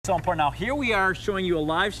So important. Now here we are showing you a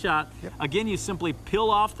live shot. Yep. Again, you simply peel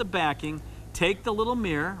off the backing, take the little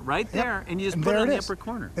mirror right there, and you just put it in the upper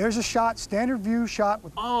corner. There's a shot, standard view shot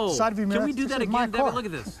with side view mirror. Can we do that again, Debbie? Look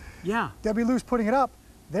at this. Yeah. Debbie Lou's putting it up.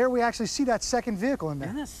 There we actually see that second vehicle in there.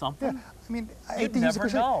 Isn't that something? Yeah. I mean, You'd never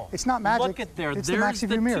know. It's not magic. Look at there. It's There's the Maxi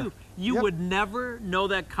view mirror. two. You would never know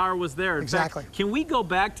that car was there. In exactly. fact, can we go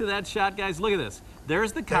back to that shot, guys? Look at this.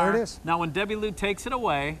 There's the car. There it is. Now when Debbie Lou takes it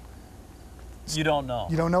away, you don't know.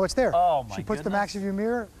 You don't know it's there. Oh my She puts goodness. the Maxi view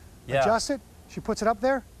mirror, adjusts it, she puts it up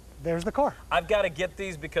there, there's the car. I've got to get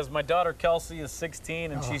these because my daughter Kelsey is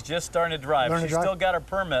 16 and she's just starting to drive. She's still got her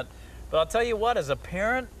permit. But I'll tell you what, as a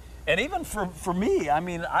parent, and even for me, I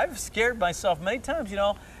mean, I've scared myself many times, you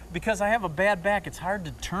know, because I have a bad back, it's hard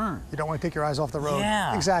to turn. You don't want to take your eyes off the road.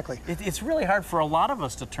 Yeah. Exactly. It's really hard for a lot of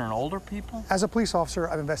us to turn, older people. As a police officer,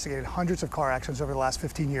 I've investigated hundreds of car accidents over the last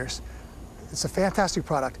 15 years. It's a fantastic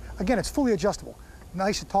product. Again, it's fully adjustable.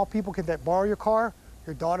 Nice and tall people can borrow your car.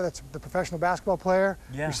 Your daughter that's the professional basketball player,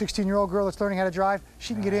 your 16-year-old girl that's learning how to drive,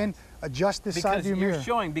 she can get in, adjust this side view mirror. Because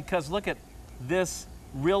you're showing, because look at this,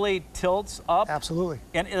 really tilts up. Absolutely.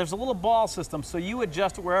 And there's a little ball system, so you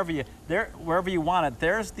adjust it wherever you want it.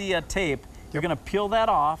 There's the tape. You're going to peel that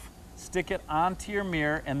off, stick it onto your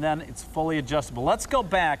mirror, and then it's fully adjustable. Let's go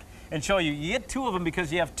back and show you. You get two of them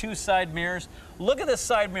because you have two side mirrors. Look at this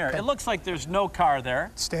side mirror. It looks like there's no car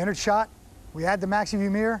there. Standard shot. We add the Maxi view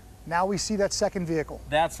mirror. Now we see that second vehicle.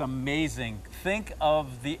 That's amazing. Think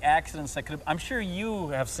of the accidents that could have, I'm sure you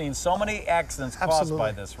have seen so many accidents caused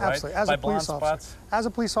by this, right? Absolutely. As a police officer, as a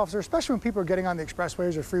police officer, especially when people are getting on the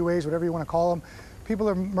expressways or freeways, whatever you want to call them, people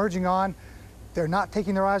are merging on. They're not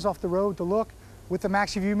taking their eyes off the road to look. With the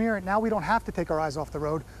Maxi view mirror, now we don't have to take our eyes off the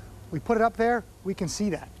road. We put it up there, we can see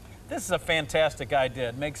that. This is a fantastic idea.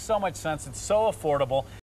 It makes so much sense. It's so affordable.